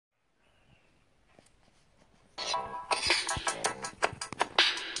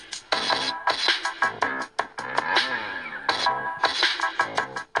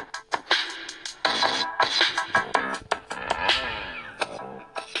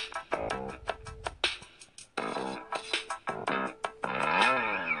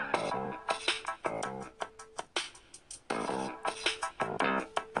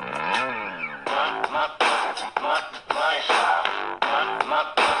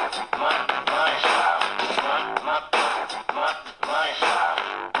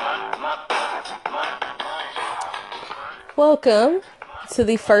Welcome to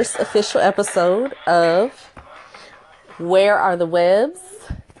the first official episode of Where Are the Webs,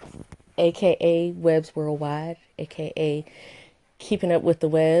 aka Webs Worldwide, aka Keeping Up with the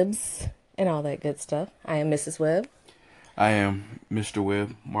Webs, and all that good stuff. I am Mrs. Webb. I am Mr.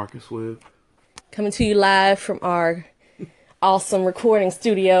 Webb, Marcus Webb. Coming to you live from our awesome recording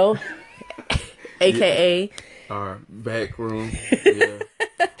studio, aka our back room. Yeah.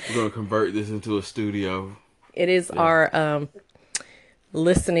 We're going to convert this into a studio. It is our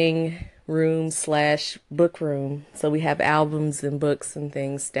listening room / book room. So we have albums and books and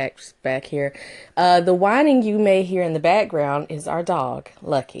things stacked back here. The whining you may hear in the background is our dog,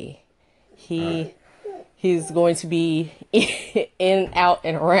 Lucky. He's going to be in, out,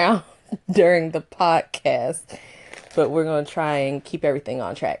 and around during the podcast. But we're going to try and keep everything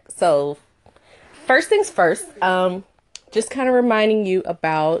on track. So first things first, just kind of reminding you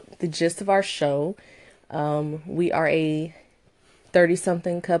about the gist of our show. We are a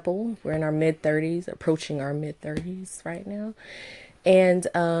 30-something couple. We're in our mid-30s, approaching our mid-30s right now. And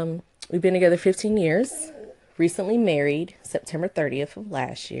we've been together 15 years, recently married, September 30th of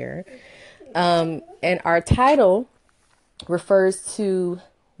last year. And our title refers to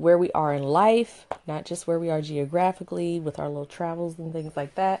where we are in life, not just where we are geographically with our little travels and things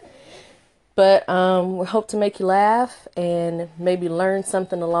like that. But we hope to make you laugh and maybe learn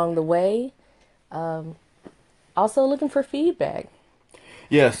something along the way. Also looking for feedback.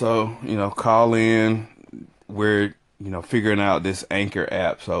 Yeah, so, call in. We're, figuring out this Anchor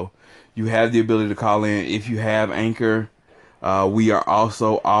app. So you have the ability to call in if you have Anchor. We are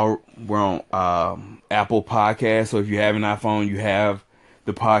also, we're on Apple Podcasts. So if you have an iPhone, you have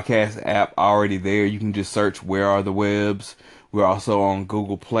the podcast app already there. You can just search Where Are the Webs. We're also on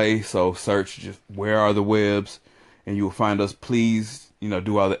Google Play. So search just Where Are the Webs and you will find us. Please,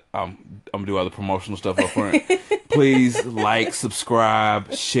 do all the, I'm gonna do all the promotional stuff up front. Please like,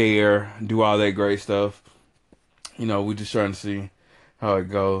 subscribe, share, do all that great stuff. We're just trying to see how it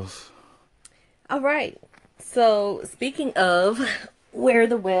goes. All right. So speaking of Where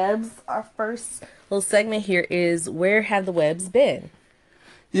the Webs, our first little segment here is Where Have the Webs Been?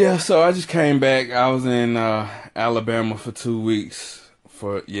 Yeah, so I just came back. I was in Alabama for 2 weeks.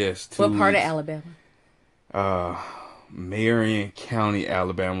 What part of Alabama? Marion County,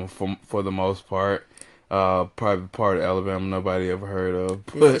 Alabama, for the most part. Probably part of Alabama nobody ever heard of.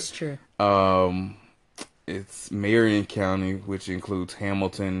 But, this is true. It's Marion County, which includes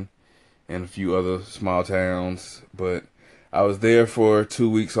Hamilton and a few other small towns. But I was there for 2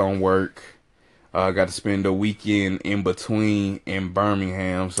 weeks on work. I got to spend a weekend in between in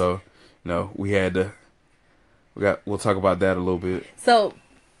Birmingham. So, we'll talk about that a little bit. So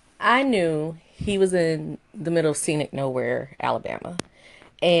I knew he was in the middle of scenic nowhere, Alabama.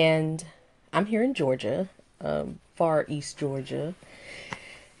 And I'm here in Georgia, far east Georgia.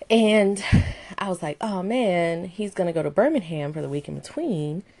 And I was like, oh man, he's going to go to Birmingham for the weekend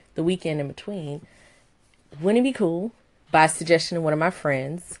in between. Wouldn't it be cool? By suggestion of one of my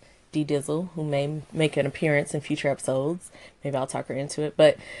friends, D Dizzle, who may make an appearance in future episodes. Maybe I'll talk her into it.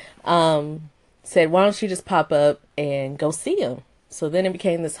 But said, why don't you just pop up and go see him? So then it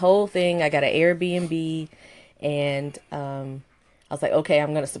became this whole thing. I got an Airbnb and I was like, okay,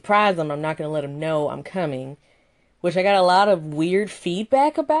 I'm going to surprise him. I'm not going to let him know I'm coming, which I got a lot of weird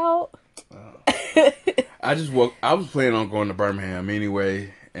feedback about. I was planning on going to Birmingham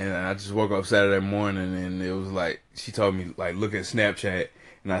anyway. And I just woke up Saturday morning and it was like, she told me, like, look at Snapchat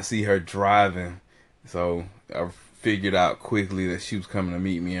and I see her driving. So I figured out quickly that she was coming to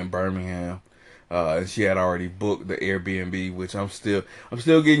meet me in Birmingham. And she had already booked the Airbnb, which I'm still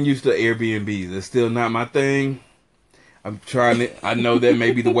getting used to Airbnbs. It's still not my thing. I know that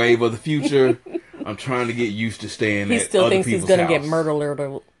may be the wave of the future. I'm trying to get used to staying at other people's house. He still thinks he's going to get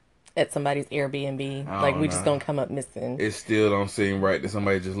murdered at somebody's Airbnb. Like, we just going to come up missing. It still don't seem right that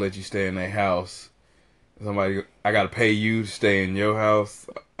somebody just let you stay in their house. I got to pay you to stay in your house.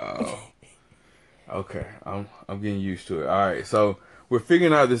 Okay, I'm getting used to it. All right, so we're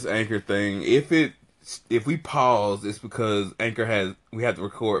figuring out this Anchor thing. If we pause, it's because Anchor we have to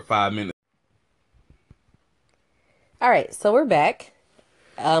record 5 minutes. All right, so we're back.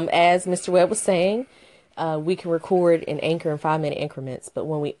 As Mr. Webb was saying, we can record in Anchor in 5-minute increments, but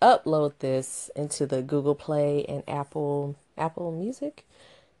when we upload this into the Google Play and Apple Music,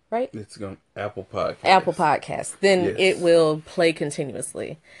 right? It's going Apple Podcast. Apple Podcast. Then yes. It will play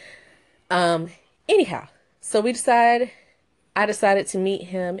continuously. Anyhow, so I decided to meet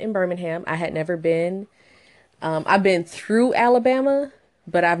him in Birmingham. I had never been. I've been through Alabama,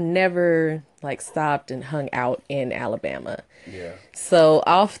 but I've never stopped and hung out in Alabama. Yeah. So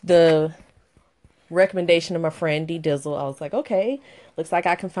off the recommendation of my friend D Dizzle, I was like, okay, looks like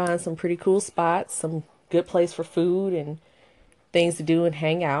I can find some pretty cool spots, some good place for food and things to do and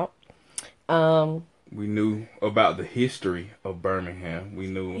hang out. We knew about the history of Birmingham. We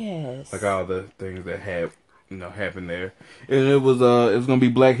knew like Yes. all the things that had happened there, and it was gonna be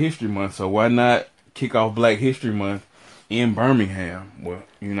Black History Month. So why not kick off Black History Month in Birmingham? Well,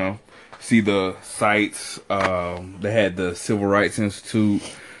 see the sites. They had the Civil Rights Institute,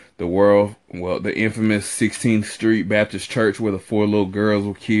 the infamous 16th Street Baptist Church where the four little girls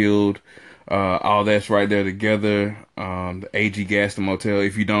were killed. All that's right there together. The A.G. Gaston Motel.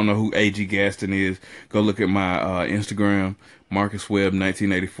 If you don't know who A.G. Gaston is, go look at my Instagram, Marcus Webb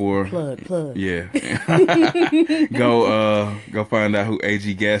 1984. Plug. Yeah. Go find out who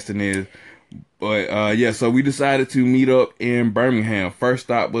A.G. Gaston is. But yeah, so we decided to meet up in Birmingham. First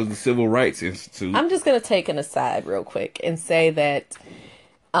stop was the Civil Rights Institute. I'm just gonna take an aside real quick and say that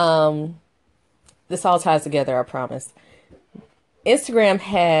this all ties together, I promise.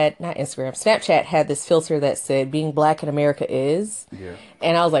 Snapchat had this filter that said being black in America is. Yeah.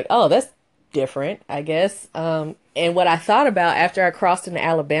 And I was like, oh, that's different, I guess. And what I thought about after I crossed into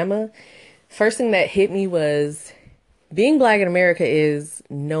Alabama, first thing that hit me was being black in America is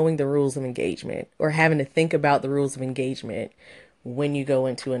knowing the rules of engagement or having to think about the rules of engagement when you go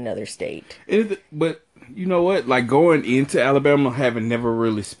into another state. But you know what? Like going into Alabama, having never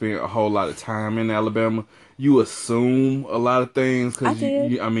really spent a whole lot of time in Alabama, you assume a lot of things I because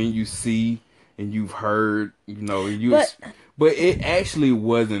did. you see and you've heard, But but it actually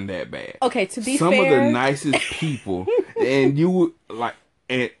wasn't that bad. okay, to be Some of the fair, nicest people, and you would like,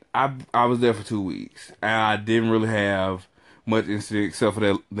 and I was there for 2 weeks, and I didn't really have much incident except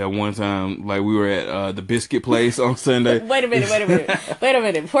for that one time, like we were at the biscuit place on Sunday. wait a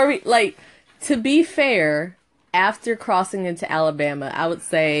minute. Before we to be fair, after crossing into Alabama, I would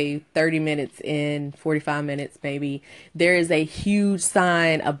say 30 minutes in, 45 minutes maybe, there is a huge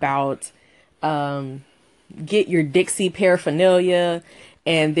sign about get your Dixie paraphernalia,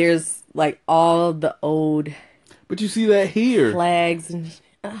 and there's like all the old But you see that here. flags and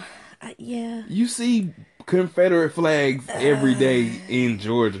yeah. You see Confederate flags every day in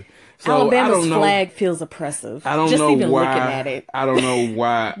Georgia. So I Alabama's don't know. flag feels oppressive. I don't Just know even why. looking at it. I don't know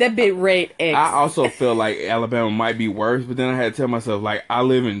why. That bit rate X. I also feel like Alabama might be worse, but then I had to tell myself, like, I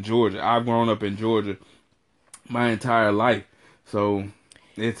live in Georgia. I've grown up in Georgia my entire life. So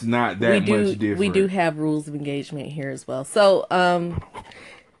it's not that much different. We do have rules of engagement here as well. So,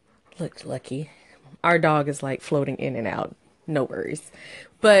 look, Lucky, our dog is like floating in and out. No worries.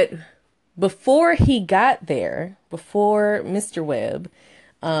 But before he got there, before Mr. Webb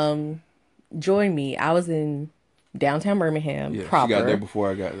joined me, I was in downtown Birmingham Yeah, proper she got there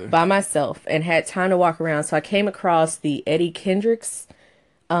before I got there. by myself and had time to walk around. So I came across the Eddie Kendricks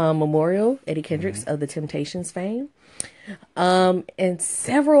memorial, Eddie Kendricks of the Temptations fame, and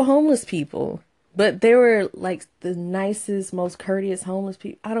several homeless people. But they were like the nicest, most courteous homeless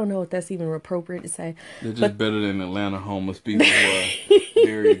people. I don't know if that's even appropriate to say. They're just But better than Atlanta homeless people who are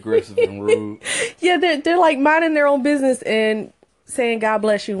very aggressive and rude. yeah, they're like minding their own business and saying God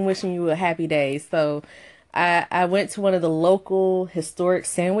bless you and wishing you a happy day. So I went to one of the local historic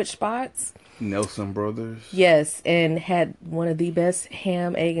sandwich spots. Nelson Brothers. Yes, and had one of the best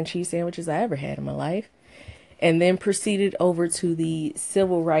ham, egg, and cheese sandwiches I ever had in my life. And then proceeded over to the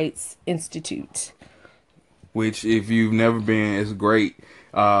Civil Rights Institute. Which, if you've never been, is great.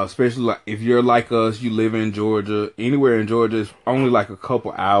 Especially like if you're like us, you live in Georgia. Anywhere in Georgia, it's only like a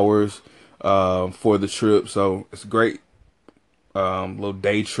couple hours for the trip. So it's a great little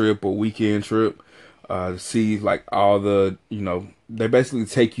day trip or weekend trip to see like all the, they basically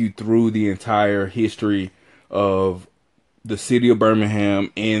take you through the entire history of the city of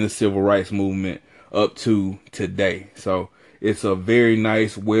Birmingham and the civil rights movement up to today. So it's a very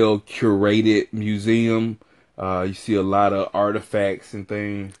nice, well curated museum. You see a lot of artifacts and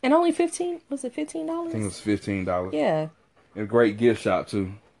things. And only 15, was it $15? I think it was $15. Yeah. And a great gift shop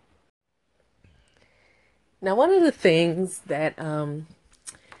too. Now, one of the things that I don't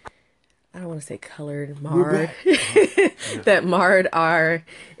want to say marred that marred our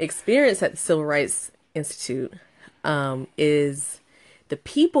experience at the Civil Rights Institute is the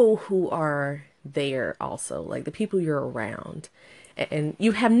people who are there also, like the people you're around, and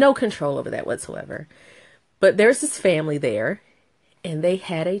you have no control over that whatsoever. But there's this family there, and they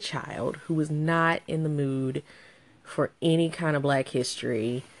had a child who was not in the mood for any kind of Black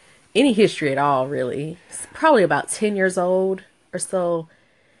history, any history at all, really. It's probably about 10 years old or so,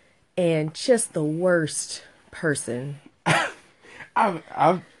 and just the worst person.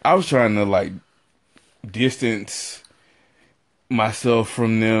 I was trying to like distance myself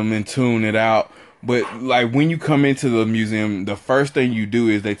from them and tune it out, But like when you come into the museum, the first thing you do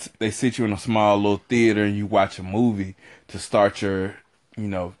is they sit you in a small little theater and you watch a movie to start your, you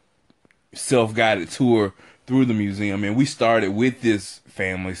know, self-guided tour through the museum. And we started with this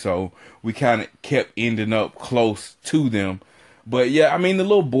family, so we kind of kept ending up close to them. But yeah, I mean, the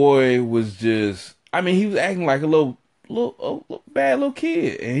little boy was just, I mean, he was acting like a little bad little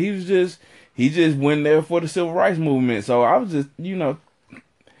kid, and he just went there for the civil rights movement. So I was just,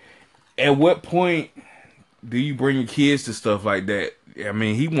 at what point do you bring your kids to stuff like that? I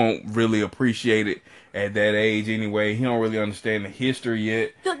mean, he won't really appreciate it at that age anyway. He don't really understand the history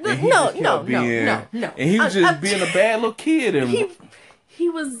yet. And he No, just no, kept no, being, no, no. and he was just being a bad little kid. And He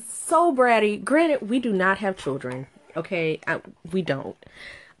was so bratty. Granted, we do not have children. Okay, we don't.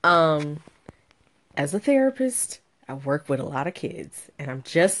 Um, as a therapist, I work with a lot of kids, and I'm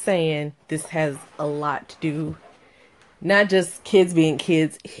just saying this has a lot to do, not just kids being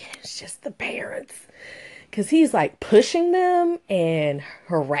kids, it's just the parents. Because he's like pushing them and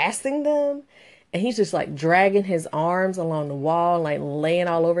harassing them. And he's just like dragging his arms along the wall, like laying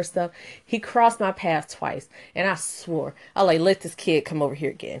all over stuff. He crossed my path twice. And I swore, I like, let this kid come over here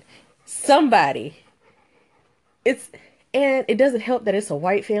again. Somebody. It's, and it doesn't help that it's a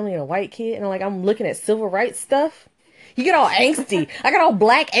white family and a white kid. And I'm looking at civil rights stuff. You get all angsty. I got all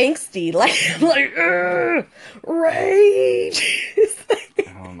black angsty. Like, rage.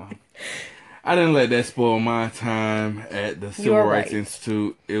 I don't know. I didn't let that spoil my time at the Civil You're Rights right.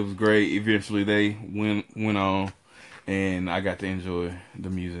 Institute. It was great. Eventually, they went on, and I got to enjoy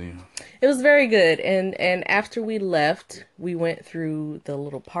the museum. It was very good. And after we left, we went through the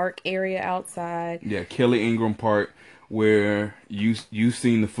little park area outside. Yeah, Kelly Ingram Park, where you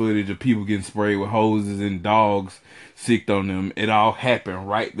seen the footage of people getting sprayed with hoses and dogs sicked on them. It all happened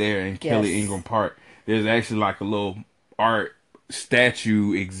right there in Kelly Yes. Ingram Park. There's actually like a little art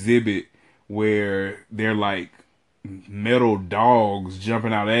statue exhibit where they're like metal dogs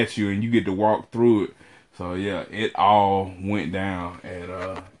jumping out at you, and you get to walk through it. So yeah, it all went down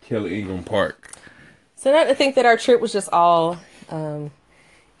at Kelly Ingram Park. So not to think that our trip was just all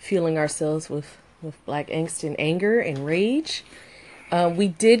fueling ourselves with black angst and anger and rage. We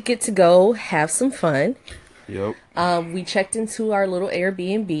did get to go have some fun. Yep. We checked into our little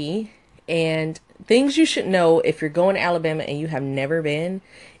Airbnb, and things you should know if you're going to Alabama and you have never been,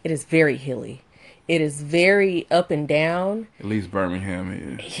 it is very hilly. It is very up and down. At least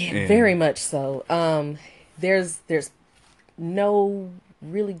Birmingham is. Yeah, And very much so. There's no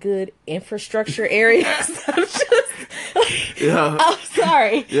really good infrastructure areas. yeah, I'm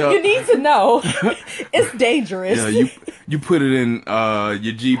sorry. Yeah. You need to know. It's dangerous. yeah. You put it in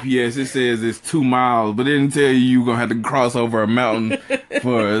your GPS. It says it's 2 miles, but it didn't tell you gonna have to cross over a mountain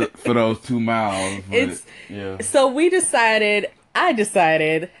for those 2 miles. But, It's yeah. So I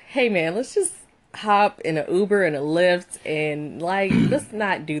decided, hey man, let's just hop in an Uber and a Lyft and let's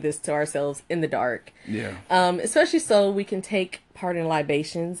not do this to ourselves in the dark. Yeah. Especially so we can take part in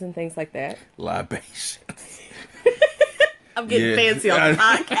libations and things like that. Libations. I'm getting Yes. fancy on the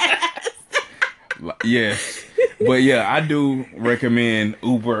podcast. Yes. But yeah, I do recommend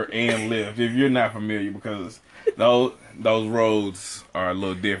Uber and Lyft if you're not familiar, because those roads are a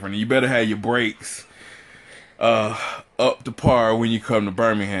little different. You better have your brakes up to par when you come to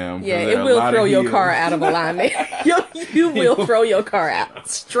Birmingham. Yeah, it will throw your car out of alignment. You will throw your car out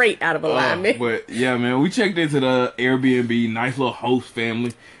straight out of alignment. But yeah, man, we checked into the Airbnb. Nice little host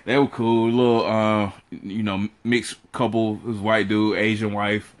family. They were cool. Little, mixed couple. It was white dude, Asian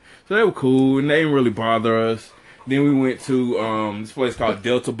wife. So they were cool, and they didn't really bother us. Then we went to this place called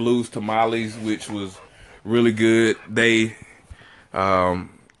Delta Blues Tamales, which was really good. They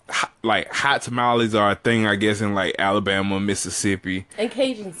like hot tamales are a thing, I guess, in like Alabama, Mississippi. And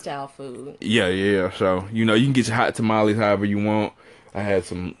Cajun style food. Yeah. So you can get your hot tamales however you want. I had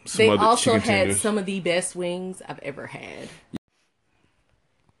some They other also chicken had tenders. some of the best wings I've ever had.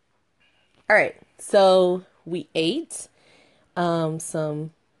 All right, so we ate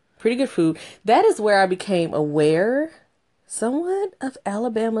some pretty good food. That is where I became aware somewhat of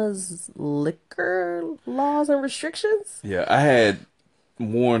Alabama's liquor laws and restrictions. Yeah, I had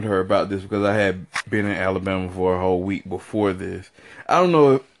warned her about this because I had been in Alabama for a whole week before this. I don't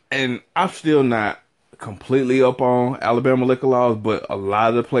know and I'm still not completely up on Alabama liquor laws, but a lot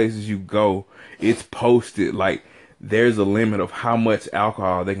of the places you go, it's posted like there's a limit of how much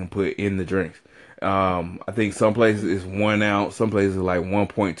alcohol they can put in the drinks. I think some places it's 1 ounce, some places are like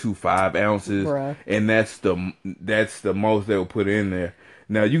 1.25 ounces, Bruh. and that's the most they'll put in there.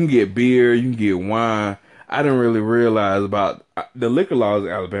 Now you can get beer, you can get wine. I didn't really realize about the liquor laws in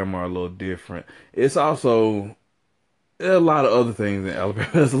Alabama are a little different. It's also There are a lot of other things in Alabama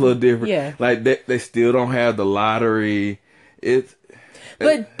that's a little different. Yeah. Like they still don't have the lottery. It's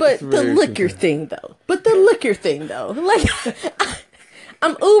But it's the very liquor interesting. thing though. But the liquor thing though. Like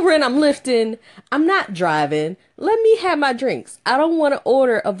I'm Ubering, I'm lifting, I'm not driving. Let me have my drinks. I don't want to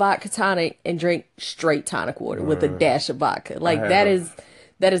order a vodka tonic and drink straight tonic water with a Bruh. dash of vodka. I Like had a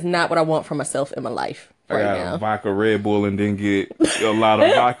that is not what I want for myself in my life I right got a now. vodka Red Bull and didn't get a lot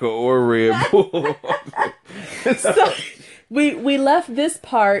of vodka or Red Bull. So we left this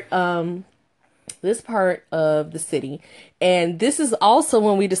part of the city, and this is also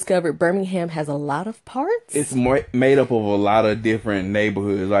when we discovered Birmingham has a lot of parts. It's made up of a lot of different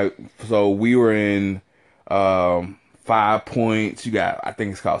neighborhoods. Like, so we were in 5 Points. You got, I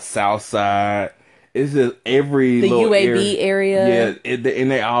think it's called South Side. It's just every The little UAB area. Yeah,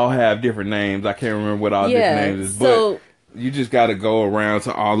 and they all have different names. I can't remember what all different Yeah. names is, but So you just got to go around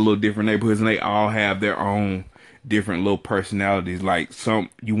to all the little different neighborhoods, and they all have their own different little personalities. Like some,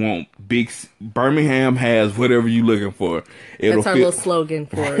 you want Birmingham has whatever you looking for. It'll that's our fit. little slogan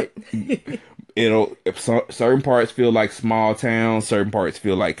for it. Certain parts feel like small town, certain parts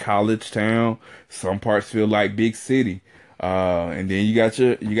feel like college town, some parts feel like big city. And then you got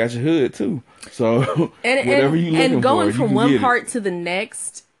your hood too. So whatever you looking and going for, you from can one get part to the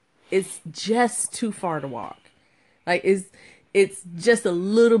next, it's just too far to walk. Like it's just a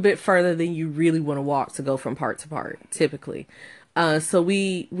little bit further than you really want to walk to go from part to part, typically. So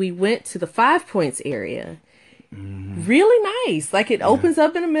we went to the 5 Points area. Really nice. Like it opens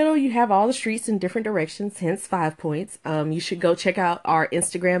up in the middle. You have all the streets in different directions, hence 5 Points. You should go check out our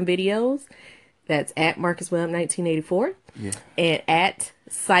Instagram videos. That's at Marcus Webb 1984. Yeah. And at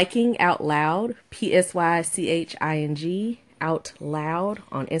Psyching Out Loud, PSYCHING Out Loud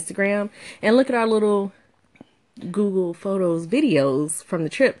on Instagram. And look at our little Google Photos videos from the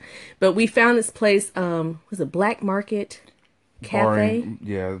trip. But we found this place, was it Black Market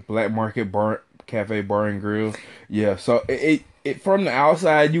Cafe? Black Market Bar Cafe Bar and Grill. Yeah, so it from the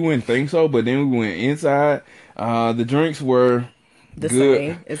outside you wouldn't think so, but then we went inside. The drinks were The good.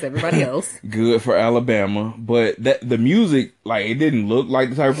 same as everybody else. Good for Alabama, but the music, like, it didn't look like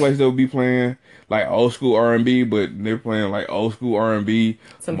the type of place they would be playing like old school R&B, but they're playing like old school R&B,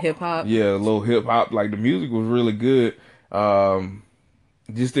 Some hip hop. yeah, a little hip hop. Like the music was really good.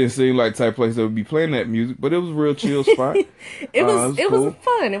 Just didn't seem like the type of place that would be playing that music, but it was a real chill spot. It was cool.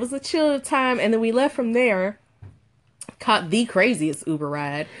 fun. It was a chill time, and then we left from there. Caught the craziest Uber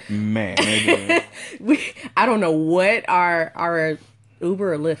ride. Man, they did. I don't know what our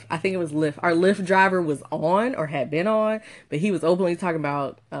Uber or Lyft. I think it was Lyft. Our Lyft driver was on or had been on, but he was openly talking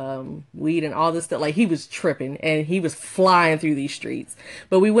about weed and all this stuff. Like he was tripping and he was flying through these streets.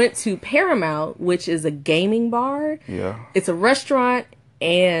 But we went to Paramount, which is a gaming bar. Yeah. It's a restaurant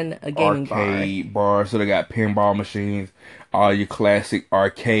and a gaming Arcade bar. So they got pinball machines, all your classic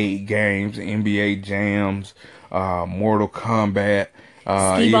arcade games, NBA jams, Mortal Kombat,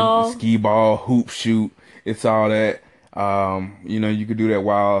 skee ball, hoop shoot. It's all that. You could do that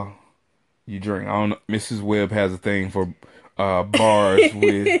while you drink. I don't know. Mrs. Webb has a thing for bars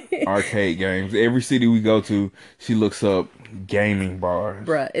with arcade games. Every city we go to, she looks up gaming bars.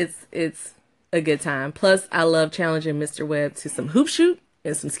 Bruh, it's a good time. Plus, I love challenging Mr. Webb to some hoop shoot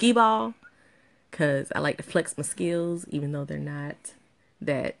and some skee ball because I like to flex my skills, even though they're not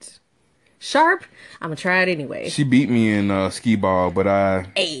that sharp. I'm gonna try it anyway. She beat me in skee ball, but I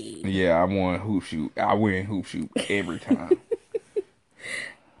won hoop shoot. I win hoop shoot every time.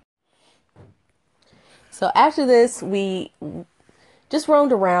 So after this, we just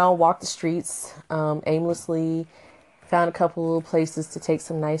roamed around, walked the streets aimlessly, found a couple little places to take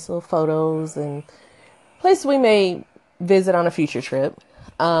some nice little photos and places we may visit on a future trip.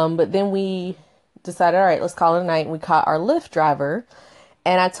 But then we decided, all right, let's call it a night. And we caught our Lyft driver.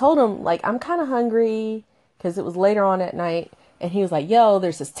 And I told him, like, I'm kind of hungry because it was later on at night. And he was like, yo,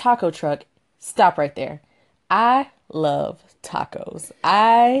 there's this taco truck. Stop right there. I love tacos.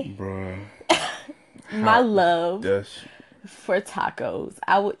 Bruh. My love That's... for tacos.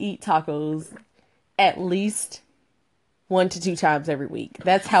 I will eat tacos at least 1 to 2 times every week.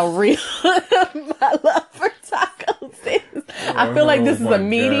 That's how real my love for tacos is. I feel like this is a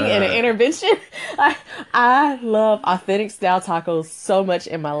meeting and an intervention. I love authentic style tacos so much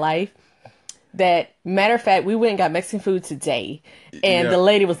in my life that, matter of fact, we went and got Mexican food today. And the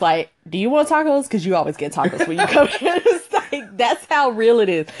lady was like, do you want tacos? Because you always get tacos when you come here. It's like, that's how real it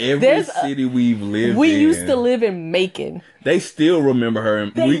is. Every city we've lived we in. used to live in Macon. They still remember her.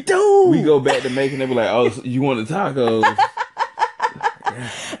 And They do. We go back to Macon. They be like, oh, so you want the tacos?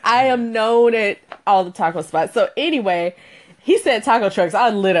 I am known at all the taco spots. So anyway, he said taco trucks. I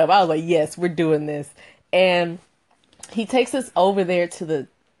lit up. I was like, yes, we're doing this. And he takes us over there to the,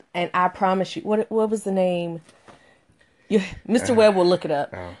 and I promise you, what was the name? Mr. Webb will look it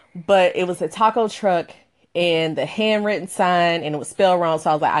up. But it was a taco truck and the handwritten sign, and it was spelled wrong. So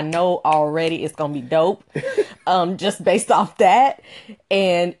I was like, I know already it's gonna be dope, just based off that.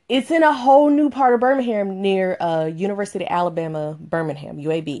 And it's in a whole new part of Birmingham near University of Alabama, Birmingham,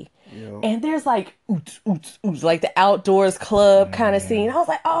 UAB. Yep. And there's like like the outdoors club kind of scene. I was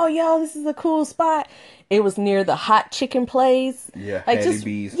like, oh, yo, this is a cool spot. It was near the hot chicken place. Yeah, like Hattie just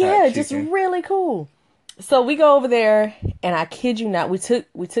B's yeah, hot just chicken. really cool. So we go over there, and I kid you not, we took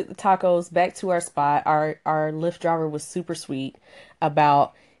the tacos back to our spot. Our Lyft driver was super sweet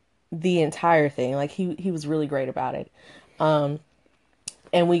about the entire thing. Like he was really great about it. And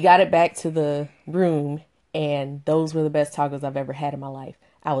we got it back to the room, and those were the best tacos I've ever had in my life.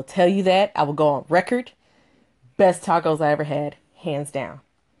 I will tell you that. I will go on record. Best tacos I ever had, hands down.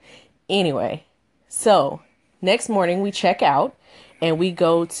 Anyway, so next morning we check out. And we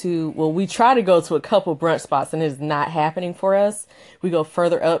go to, well, we try to go to a couple brunch spots, and it's not happening for us. We go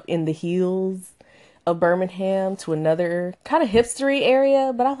further up in the hills of Birmingham to another kind of hipstery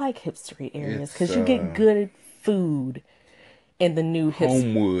area. But I like hipstery areas because you get good food in the new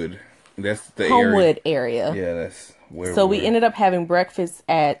Homewood. That's the Homewood area. Yeah, that's where So we ended up having breakfast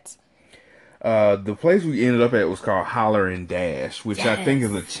at... the place we ended up at was called Holler and Dash, which I think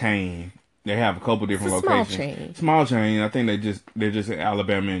is a chain. They have a couple different locations. Small chain. I think they're just in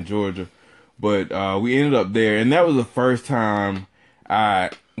Alabama and Georgia. But we ended up there, and that was the first time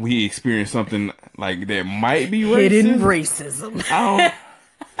we experienced something like that might be racism. Hidden racism.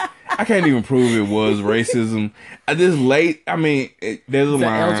 I can't even prove it was racism. There's a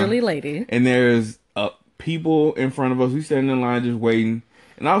line. Elderly lady. And there's people in front of us. We standing in line just waiting.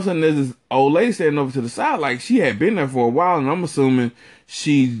 And all of a sudden there's this old lady standing over to the side. Like, she had been there for a while, and I'm assuming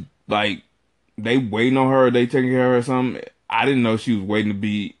she's like, they waiting on her, they taking care of her or something. I didn't know she was waiting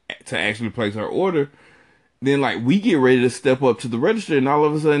to actually place her order. Then, like, we get ready to step up to the register, and all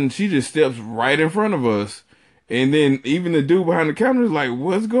of a sudden she just steps right in front of us. And then even the dude behind the counter is like,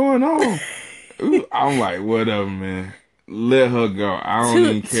 what's going on? I'm like, whatever, man. Let her go. I don't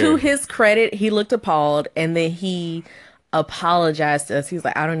even care. To his credit, he looked appalled, and then he apologized to us. He was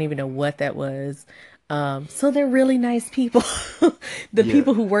like, I don't even know what that was. So they're really nice people.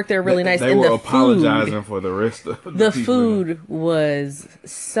 People who work there are really nice. They were apologizing for the rest of the food was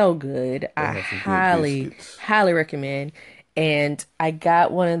so good. I highly recommend. And I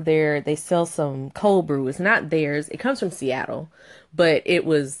got one of they sell some cold brew. It's not theirs. It comes from Seattle, but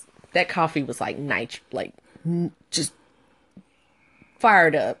that coffee was like just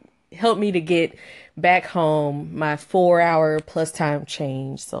fired up. Helped me to get back home, my 4-hour plus time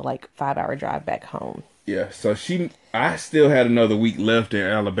change, so like 5-hour drive back home. Yeah, so I still had another week left in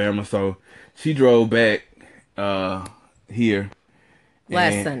Alabama, so she drove back here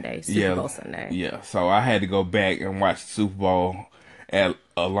last Sunday, Super Bowl Sunday. Yeah, so I had to go back and watch the Super Bowl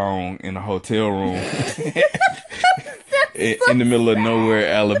alone in a hotel room in the middle of nowhere,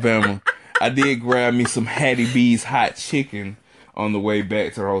 Alabama. I did grab me some Hattie B's hot chicken on the way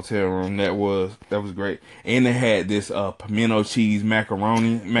back to the hotel room. That was great. And they had this pimento cheese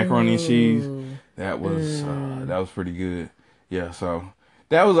macaroni and cheese. That was pretty good. Yeah, so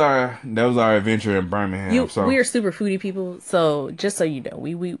that was our adventure in Birmingham. We are super foodie people, so just so you know,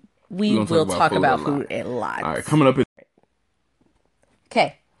 we will talk about food a lot. All right, coming up.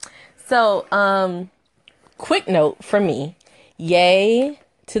 Okay, so quick note from me: yay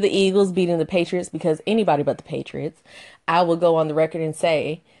to the Eagles beating the Patriots, because anybody but the Patriots. I will go on the record and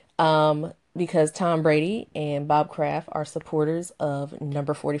say, because Tom Brady and Bob Kraft are supporters of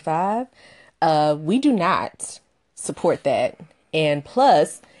number 45, we do not support that. And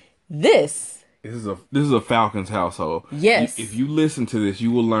plus, this is a Falcons household. Yes. If you listen to this,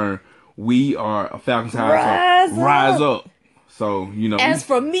 you will learn we are a Falcons household. Rise up. So, you know. As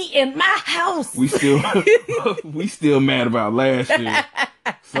for me in my house, we still mad about last year.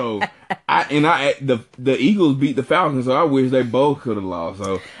 So the Eagles beat the Falcons, so I wish they both could have lost.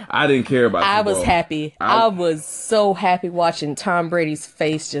 So I didn't care about. I was happy. I was so happy watching Tom Brady's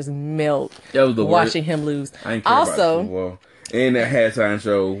face just melt. That was the watching him lose. I didn't care about Super Bowl. And that halftime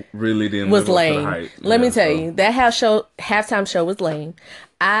show really didn't was live lame. Up to the hype. Let me tell you, that halftime show was lame.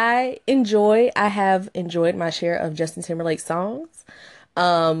 I have enjoyed my share of Justin Timberlake's songs.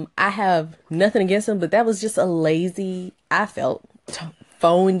 I have nothing against him, but that was just a lazy, I felt,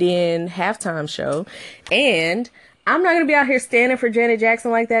 phoned in halftime show. And I'm not going to be out here standing for Janet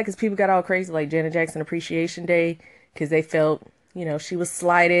Jackson like that, because people got all crazy like Janet Jackson Appreciation Day, because they felt, she was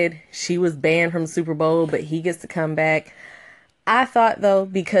slighted. She was banned from the Super Bowl, but he gets to come back. I thought, though,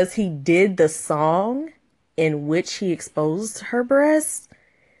 because he did the song in which he exposed her breasts,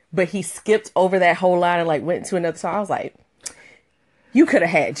 but he skipped over that whole line and like went to another song. I was like, you could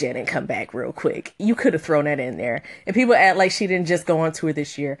have had Janet come back real quick. You could have thrown that in there. And people act like she didn't just go on tour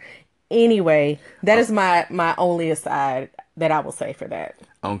this year. Anyway, that is my only aside that I will say for that.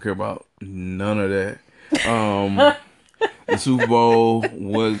 I don't care about none of that. The Super Bowl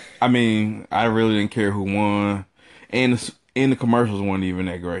was, I mean, I really didn't care who won. And the commercials weren't even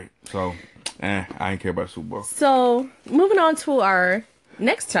that great. So, I didn't care about the Super Bowl. So, moving on to our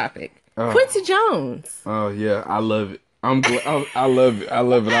next topic. Quincy Jones. Oh, yeah. I love it. I'm glad. I love it. I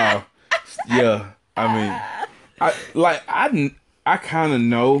love it all. Yeah. I mean, I kind of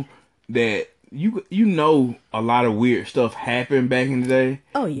know that you know a lot of weird stuff happened back in the day.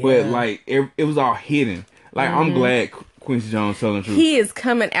 Oh, yeah. But, like, it was all hidden. Like, I'm glad Quincy Jones telling the truth. He is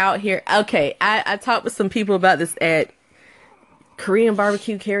coming out here. Okay, I talked with some people about this at Korean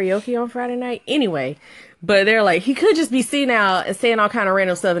barbecue karaoke on Friday night. Anyway, but they're like, he could just be seen out and saying all kind of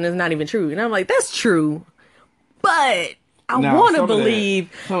random stuff and it's not even true. And I'm like, that's true. But I want to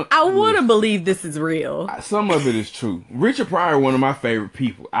believe this is real. Some of it is true. Richard Pryor, one of my favorite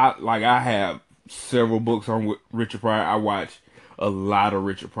people. I have several books on Richard Pryor. I watch a lot of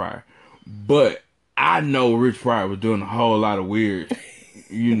Richard Pryor. But I know Richard Pryor was doing a whole lot of weird,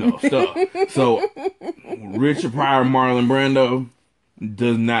 stuff. So Richard Pryor, Marlon Brando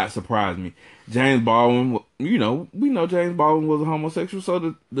does not surprise me. James Baldwin, we know James Baldwin was a homosexual,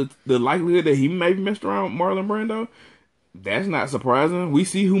 so the likelihood that he maybe messed around with Marlon Brando, that's not surprising. We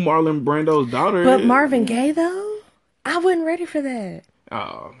see who Marlon Brando's daughter is. But Marvin Gaye, though? I wasn't ready for that.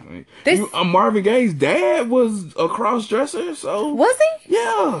 Oh, Marvin Gaye's dad was a cross-dresser, so... Was he?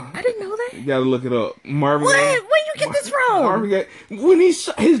 Yeah. I didn't know that. You gotta look it up. Marvin What? Gaye, Where you get this from? Marvin Gaye, when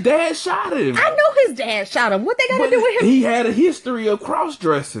his dad shot him. I know his dad shot him. What they got to do with him? He had a history of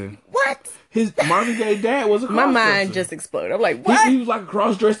cross-dressing. What? His Marvin Gaye's dad was a cross-dresser. My mind just exploded. I'm like, what? He was like a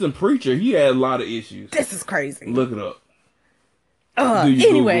cross-dressing preacher. He had a lot of issues. This is crazy. Look it up.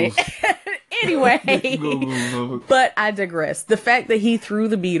 Anyway. Googles. But I digress. The fact that he threw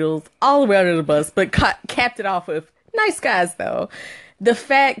the Beatles all the way under the bus, but capped it off with nice guys, though. The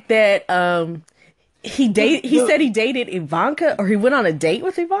fact that he said he dated Ivanka, or he went on a date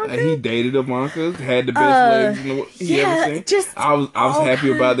with Ivanka. He dated Ivanka, had the best legs in the world he ever seen. I was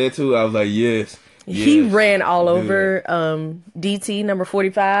happy about that too. I was like, yes. He ran all over DT number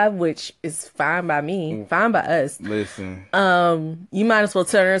 45, which is fine by me, fine by us. Listen, you might as well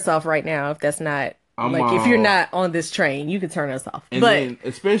turn us off right now if that's not if you're not on this train, you can turn us off. And then,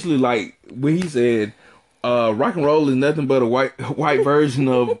 especially like when he said, "Rock and roll is nothing but a white version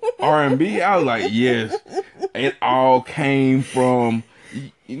of R&B." I was like, yes, it all came from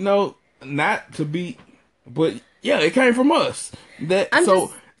not to be, but yeah, it came from us.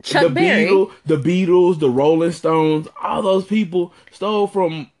 Chuck Berry. The Beatles, the Rolling Stones, all those people stole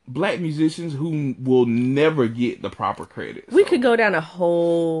from black musicians who will never get the proper credit. We could go down a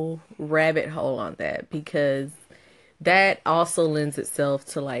whole rabbit hole on that, because that also lends itself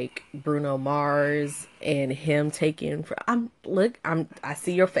to like Bruno Mars and him taking. I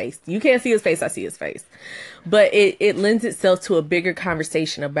see your face. You can't see his face. I see his face. But it lends itself to a bigger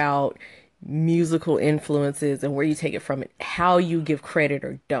conversation about musical influences and where you take it from, it how you give credit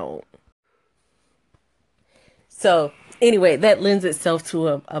or don't. So anyway, that lends itself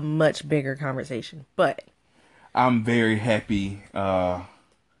to a much bigger conversation. But I'm very happy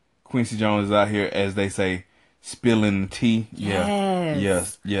Quincy Jones is out here, as they say, spilling the tea.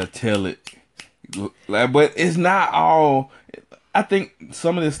 Yes. Yeah, tell it. But it's not all. I think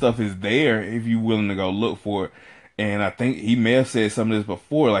some of this stuff is there if you're willing to go look for it. And I think he may have said some of this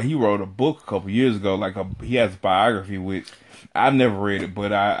before. Like, he wrote a book a couple years ago. He has a biography, which I've never read it,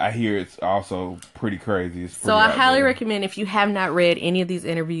 but I hear it's also pretty crazy. So I highly recommend, if you have not read any of these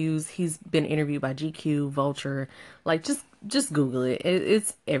interviews, he's been interviewed by GQ, Vulture. Like, just Google it.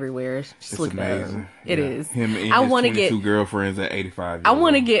 It's everywhere. Just look amazing. It is. Him and his 22 girlfriends at 85 years I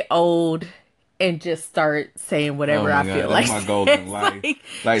want to get old and just start saying whatever I feel like. That's my golden life.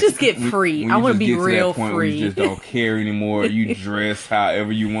 Like, just get free. I want to be real free. You just don't care anymore. You dress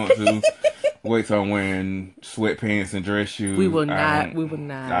however you want to. Wait till I'm wearing sweatpants and dress shoes. We will not.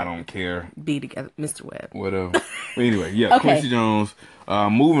 I don't care. Be together, Mr. Webb. Whatever. But anyway, yeah. Okay. Quincy Jones.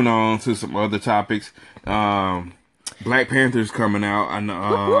 Moving on to some other topics. Black Panther's coming out. I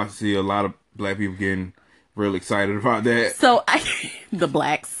know. I see a lot of black people getting real excited about that. So the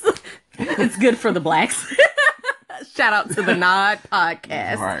blacks. It's good for the blacks. Shout out to the Nod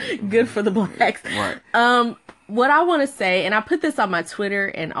podcast. Right. Good for the blacks. Right. What I want to say, and I put this on my Twitter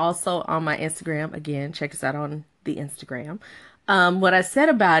and also on my Instagram. Again, check us out on the Instagram. What I said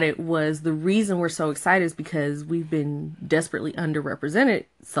about it was the reason we're so excited is because we've been desperately underrepresented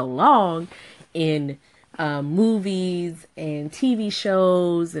so long in movies and TV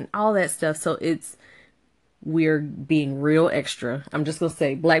shows and all that stuff. So we're being real extra. I'm just gonna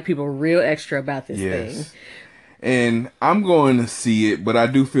say, black people are real extra about this thing. Yes. And I'm going to see it, but I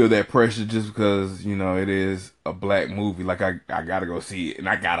do feel that pressure just because, it is a black movie. Like, I gotta go see it, and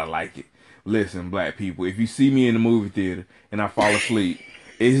I gotta like it. Listen, black people, if you see me in the movie theater and I fall asleep,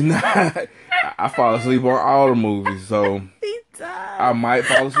 it's not... I fall asleep on all the movies, so I might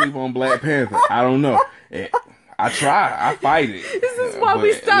fall asleep on Black Panther. I don't know. I try. I fight it. This is why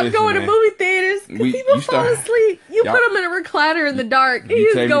we stopped going to movie theaters, because people fall asleep. You put them in a recliner in the dark, and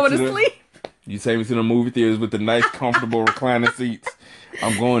he's going to sleep. You take me to the movie theaters with the nice, comfortable recliner seats.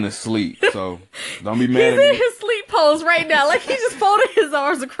 I'm going to sleep, so don't be mad at me. He's in his sleep pose right now, like he just folded his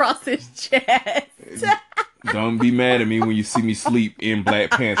arms across his chest. Don't be mad at me when you see me sleep in Black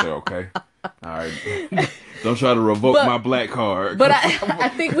Panther, okay? All right. Don't try to revoke my black card. But I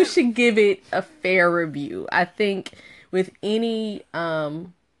think we should give it a fair review. I think with any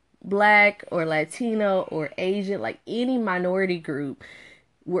black or Latino or Asian, like any minority group,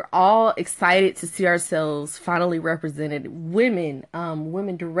 we're all excited to see ourselves finally represented. Women,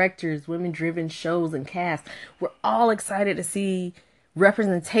 women directors, women-driven shows and casts. We're all excited to see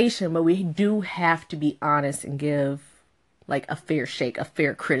representation, but we do have to be honest and give like a fair shake, a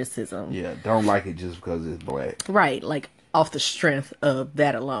fair criticism. Yeah, don't like it just because it's black. Right, like off the strength of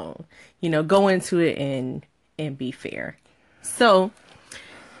that alone. Go into it and be fair. So,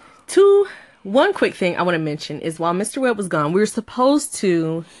 one quick thing I want to mention is while Mr. Webb was gone, we were supposed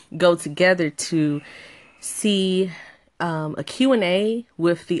to go together to see a Q&A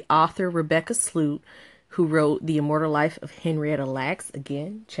with the author Rebecca Sloot, who wrote The Immortal Life of Henrietta Lacks.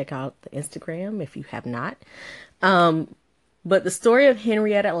 Again, check out the Instagram if you have not. But the story of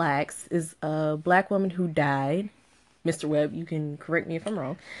Henrietta Lacks is a black woman who died. Mr. Webb, you can correct me if I'm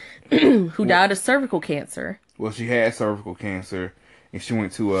wrong. Who died of cervical cancer. Well, she had cervical cancer, and she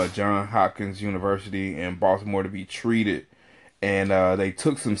went to Johns Hopkins University in Baltimore to be treated. And they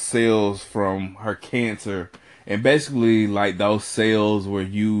took some cells from her cancer, and basically, like, those cells were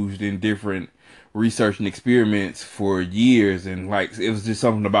used in different research and experiments for years. And like, it was just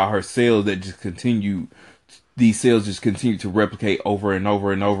something about her cells that just continued. These cells just continued to replicate over and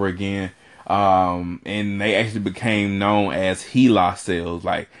over and over again. And they actually became known as HeLa cells,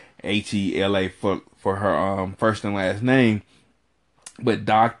 like HeLa for her first and last name. But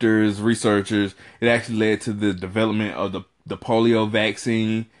doctors, researchers, it actually led to the development of the polio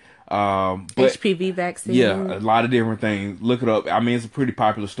vaccine. HPV vaccine. Yeah, a lot of different things. Look it up. I mean, it's a pretty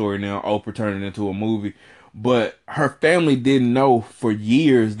popular story now. Oprah turned it into a movie. But her family didn't know for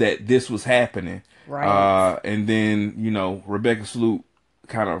years that this was happening. Right. And then, Rebecca Sloot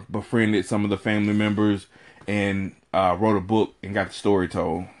kind of befriended some of the family members and wrote a book and got the story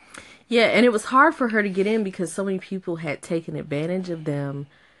told. Yeah, and it was hard for her to get in because so many people had taken advantage of them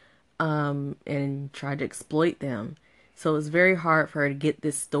and tried to exploit them. So it was very hard for her to get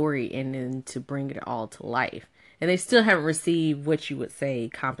this story and then to bring it all to life. And they still haven't received what you would say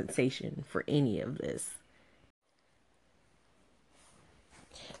compensation for any of this.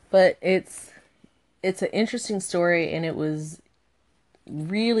 But it's an interesting story, and it was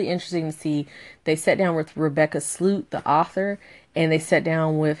really interesting to see. They sat down with Rebecca Sloot, the author, and they sat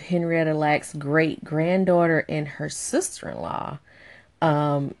down with Henrietta Lacks' great-granddaughter and her sister-in-law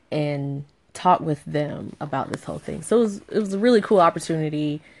and talked with them about this whole thing. So it was a really cool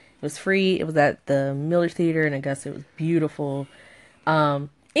opportunity. It was free. It was at the Miller Theater in Augusta. It was beautiful. Anyway.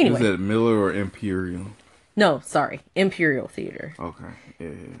 Was it Miller or Imperial? No, sorry. Imperial Theater. Okay. Yeah.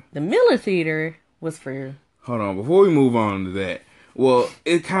 The Miller Theater was for... Hold on. Before we move on to that, well,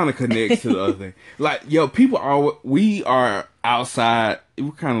 it kind of connects to the other thing. Like, we are outside.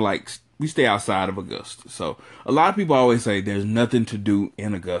 We're kind of like, we stay outside of Augusta. So a lot of people always say there's nothing to do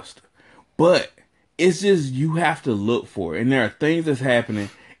in Augusta. But it's just, you have to look for it. And there are things that's happening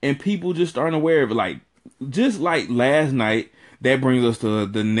and people just aren't aware of it. Like, just like last night, that brings us to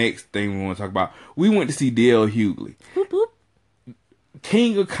the next thing we want to talk about. We went to see D.L. Hughley. Boop, boop.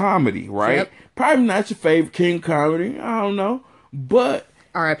 King of comedy, right? Yep. Probably not your favorite king of comedy. I don't know. But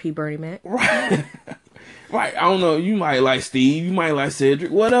R.I.P. Bernie Mac. Right. Right. I don't know. You might like Steve. You might like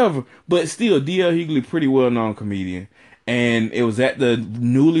Cedric. Whatever. But still, D.L. Hughley, pretty well-known comedian. And it was at the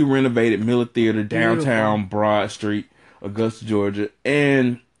newly renovated Miller Theater, downtown Broad Street, Augusta, Georgia.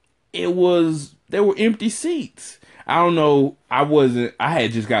 And there were empty seats. I don't know. I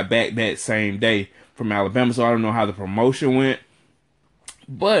had just got back that same day from Alabama, so I don't know how the promotion went.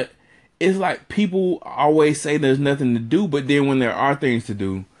 But it's like people always say there's nothing to do, but then when there are things to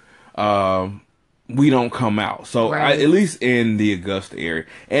do, we don't come out. So Right. at least in the Augusta area.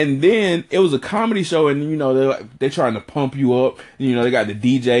 And then it was a comedy show, and they're trying to pump you up. They got the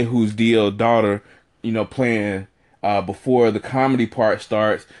DJ who's DL's daughter, playing before the comedy part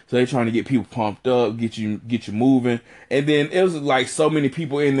starts. So they're trying to get people pumped up, get you moving. And then it was like so many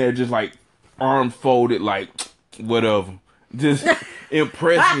people in there just like arms folded, like whatever. Just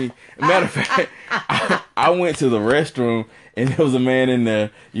impressed me. Matter of fact, I went to the restroom and there was a man in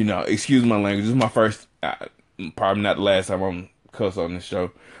there. Excuse my language. This is my first, probably not the last time I'm cuss on this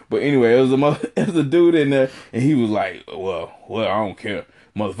show. But anyway, it was a dude in there, and he was like, "Well, I don't care.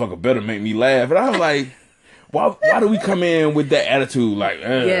 Motherfucker better make me laugh." And I was like, "Why do we come in with that attitude? Like,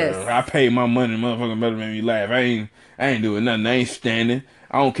 Yes. I paid my money, motherfucker better make me laugh. I ain't doing nothing. I ain't standing.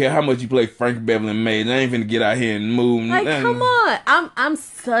 I don't care how much you play Frankie Beverly and Mays. I ain't finna get out here and move. Like, come on. I'm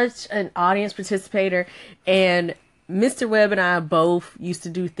such an audience participator, and Mr. Webb and I both used to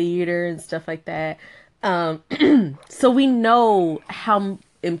do theater and stuff like that. So we know how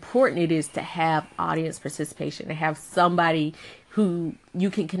important it is to have audience participation, to have somebody who you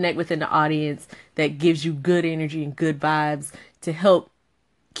can connect with in the audience that gives you good energy and good vibes to help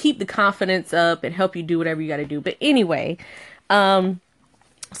keep the confidence up and help you do whatever you got to do. But anyway,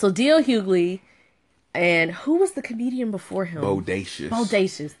 so D.L. Hughley, and who was the comedian before him?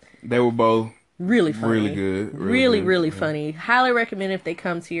 Bodacious. They were both really funny. Really good. Really funny. Highly recommend if they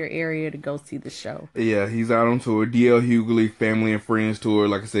come to your area to go see the show. Yeah, he's out on tour. D.L. Hughley Family and Friends tour.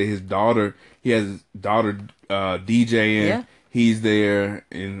 Like I said, he has his daughter DJing. Yeah. He's there,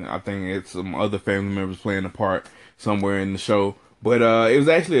 and I think it's some other family members playing a part somewhere in the show. But it was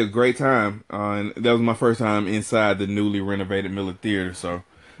actually a great time. And that was my first time inside the newly renovated Miller Theater, so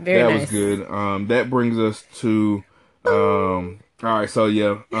Very nice. was good. That brings us to all right, so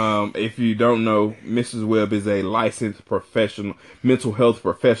if you don't know, Mrs. Webb is a licensed professional, mental health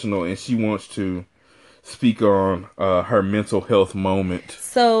professional, and she wants to speak on her mental health moment.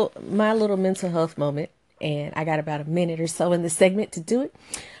 So my little mental health moment, and I got about a minute or so in the segment to do it.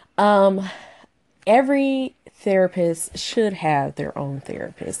 Every therapist should have their own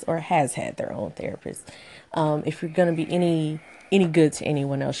therapist, or has had their own therapist. If you're going to be any good to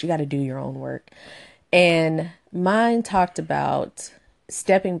anyone else, you got to do your own work. And mine talked about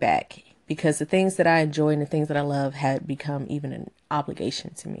stepping back because the things that I enjoy and the things that I love had become even an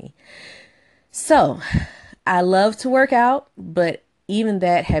obligation to me. So I love to work out, but even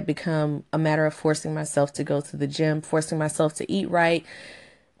that had become a matter of forcing myself to go to the gym, forcing myself to eat right,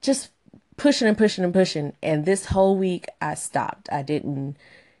 just pushing and pushing and pushing. And this whole week I stopped. I didn't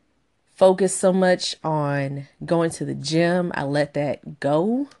focus so much on going to the gym. I let that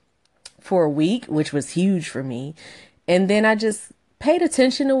go for a week, which was huge for me. And then I just paid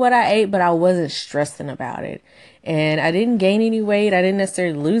attention to what I ate, but I wasn't stressing about it. And I didn't gain any weight. I didn't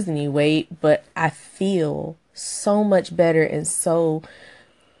necessarily lose any weight, but I feel so much better and so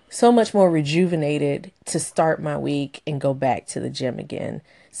much more rejuvenated to start my week and go back to the gym again.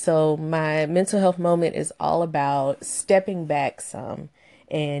 So my mental health moment is all about stepping back some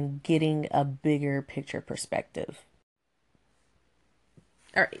and getting a bigger picture perspective.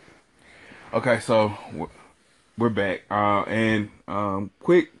 All right. Okay, so we're back. And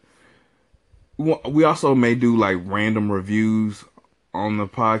quick, we also may do like random reviews on the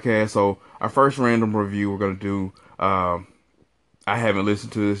podcast. So our first random review we're going to do, I haven't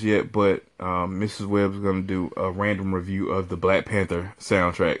listened to this yet, but Mrs. Webb's going to do a random review of the Black Panther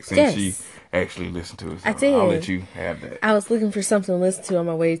soundtrack since she actually listened to it. So I did. I'll let you have that. I was looking for something to listen to on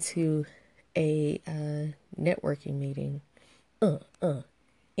my way to a networking meeting.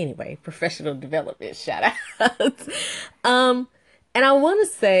 Anyway, professional development shout out. And I want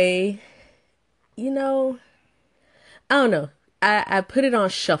to say, I don't know. I put it on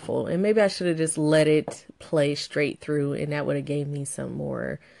shuffle, and maybe I should have just let it play straight through, and that would have gave me some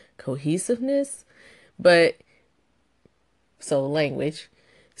more cohesiveness. But so language.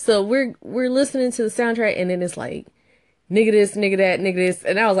 So we're listening to the soundtrack, and then it's like nigga this, nigga that, nigga this,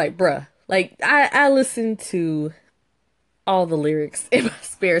 and I was like, bruh, like I listened to all the lyrics in my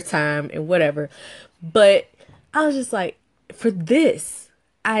spare time and whatever, but I was just like, for this,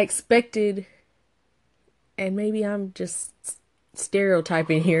 I expected, and maybe I'm just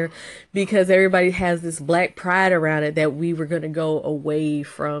stereotyping here because everybody has this black pride around it, that we were going to go away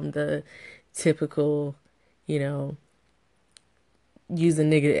from the typical, using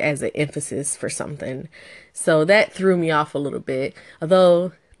nigga as an emphasis for something. So that threw me off a little bit,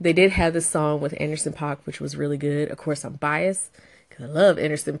 although they did have this song with Anderson .Paak, which was really good. Of course, I'm biased because I love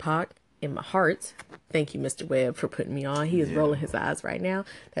Anderson .Paak. in my heart. Thank you, Mr. Webb, for putting me on. He is rolling his eyes right now.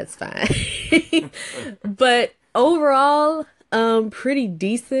 That's fine. But overall, pretty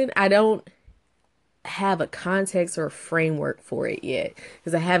decent. I don't have a context or a framework for it yet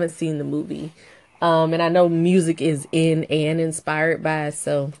because I haven't seen the movie. And I know music is in and inspired by,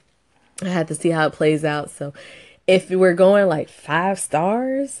 so I have to see how it plays out. So if we're going like 5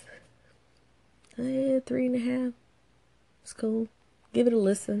 stars, 3.5, it's cool. Give it a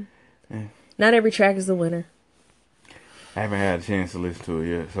listen. Yeah. Not every track is a winner. I haven't had a chance to listen to it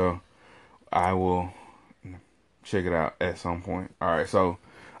yet, so I will check it out at some point. All right, so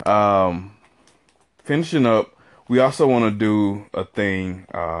finishing up, we also want to do a thing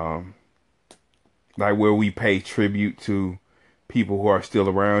like where we pay tribute to people who are still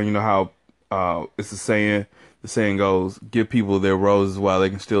around. You know how it's a saying. The saying goes, give people their roses while they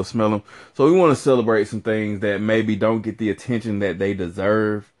can still smell them. So we want to celebrate some things that maybe don't get the attention that they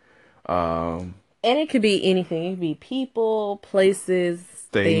deserve. And it could be anything. It could be people, places,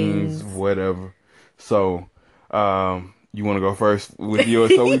 things. Whatever. So, you want to go first with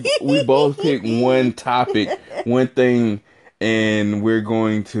yours? So we both pick one topic, one thing, and we're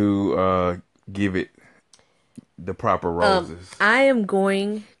going to give it the proper roses. I am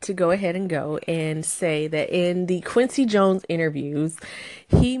going to go ahead and go and say that in the Quincy Jones interviews,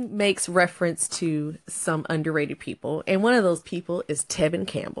 he makes reference to some underrated people. And one of those people is Tevin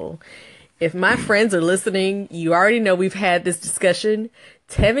Campbell. If my friends are listening, you already know we've had this discussion.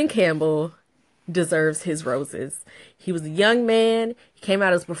 Tevin Campbell deserves his roses. He was a young man. He came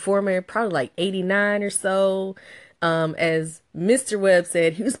out as a performer, probably like 89 or so. As Mr. Webb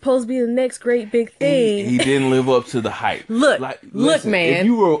said, he was supposed to be the next great big thing. He didn't live up to the hype. Look, man.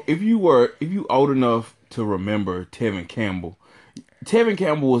 If you old enough to remember Tevin Campbell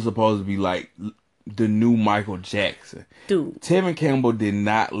was supposed to be like the new Michael Jackson. Dude. Tevin Campbell did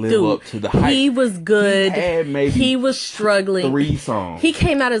not live up to the hype. He was good. He was struggling. 3 songs. He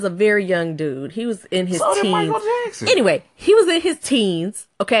came out as a very young dude. He was in his teens. Did Michael Jackson. Anyway, he was in his teens,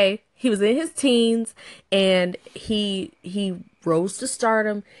 okay? He was in his teens, and he rose to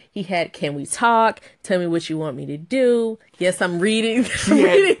stardom. He had Can We Talk? Tell Me What You Want Me to Do. Yes, I'm reading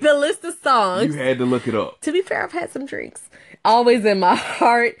the list of songs. You had to look it up. To be fair, I've had some drinks. Always in my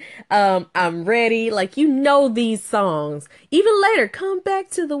heart. I'm ready. Like, you know these songs. Even later, Come Back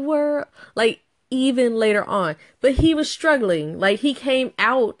to the World. Like, even later on. But he was struggling. Like, he came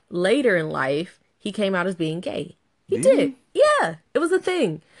out later in life. He came out as being gay. He did. Yeah, it was a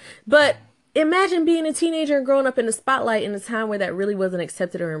thing. But imagine being a teenager and growing up in the spotlight in a time where that really wasn't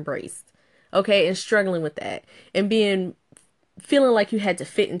accepted or embraced. Okay, and struggling with that. And feeling like you had to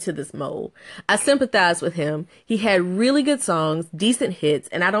fit into this mold. I sympathize with him. He had really good songs, decent hits,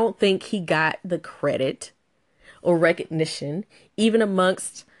 and I don't think he got the credit or recognition, even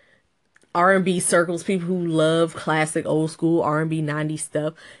amongst R&B circles, people who love classic old school R&B 90s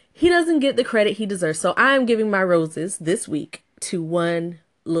stuff. He doesn't get the credit he deserves. So I am giving my roses this week to one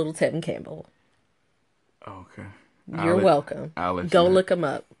little Tevin Campbell. Okay. You're welcome. I'll let Go look him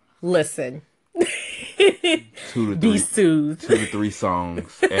up. Listen. 2 to 3. Be soothed. 2 to 3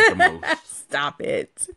 songs at the most. Stop it.